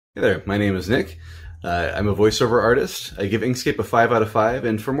Hey there, my name is Nick. I'm a voiceover artist. I give Inkscape a 5 out of 5,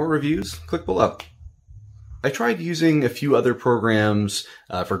 and for more reviews, click below. I tried using a few other programs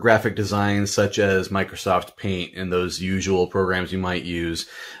for graphic design, such as Microsoft Paint and those usual programs you might use.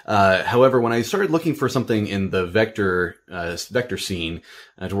 However, when I started looking for something in the vector scene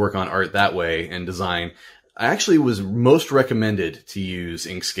to work on art that way and design, I actually was most recommended to use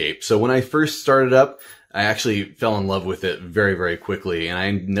Inkscape. So when I first started up, I actually fell in love with it very, very quickly, and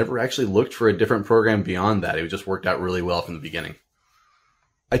I never actually looked for a different program beyond that. It just worked out really well from the beginning.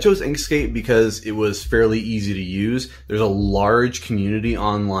 I chose Inkscape because it was fairly easy to use. There's a large community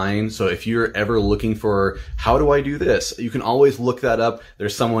online, so if you're ever looking for how do I do this, you can always look that up.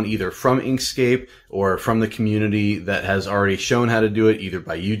 There's someone either from Inkscape or from the community that has already shown how to do it, either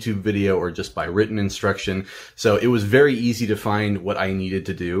by YouTube video or just by written instruction. So it was very easy to find what I needed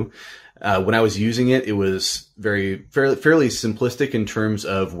to do. When I was using it, it was fairly simplistic in terms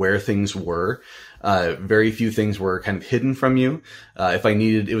of where things were. Very few things were kind of hidden from you. If I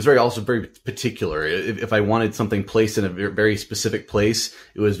needed, it was also very particular. If I wanted something placed in a very specific place,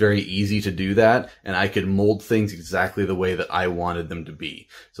 it was very easy to do that, and I could mold things exactly the way that I wanted them to be.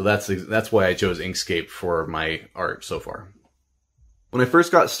 So that's why I chose Inkscape for my art so far. When I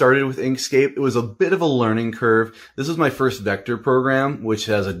first got started with Inkscape, it was a bit of a learning curve. This is my first vector program, which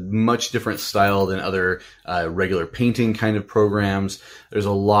has a much different style than other regular painting kind of programs. There's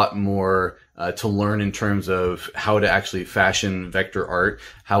a lot more to learn in terms of how to actually fashion vector art.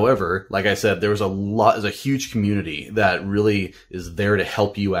 However, like I said, there's a huge community that really is there to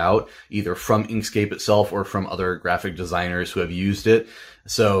help you out, either from Inkscape itself or from other graphic designers who have used it.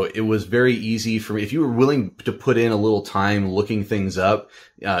 So it was very easy for me. If you were willing to put in a little time looking things up,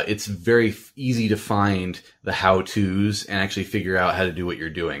 it's very easy to find the how-tos and actually figure out how to do what you're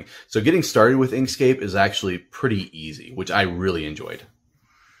doing. So getting started with Inkscape is actually pretty easy, which I really enjoyed.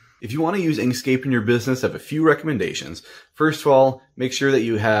 If you want to use Inkscape in your business, I have a few recommendations. First of all, make sure that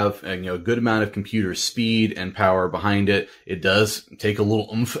you have a good amount of computer speed and power behind it. It does take a little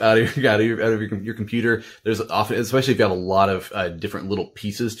oomph out of your computer. There's often, especially if you have a lot of different little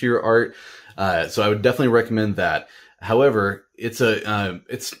pieces to your art. So I would definitely recommend that. However, it's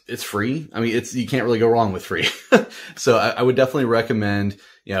free. I mean, you can't really go wrong with free. So I would definitely recommend,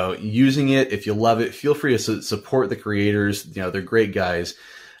 using it. If you love it, feel free to support the creators. They're great guys.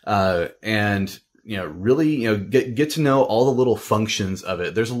 And really, get to know all the little functions of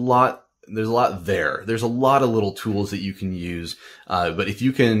it. There's a lot there. There's a lot of little tools that you can use. But if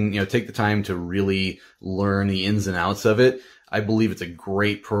you can, take the time to really learn the ins and outs of it, I believe it's a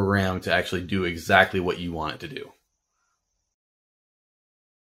great program to actually do exactly what you want it to do.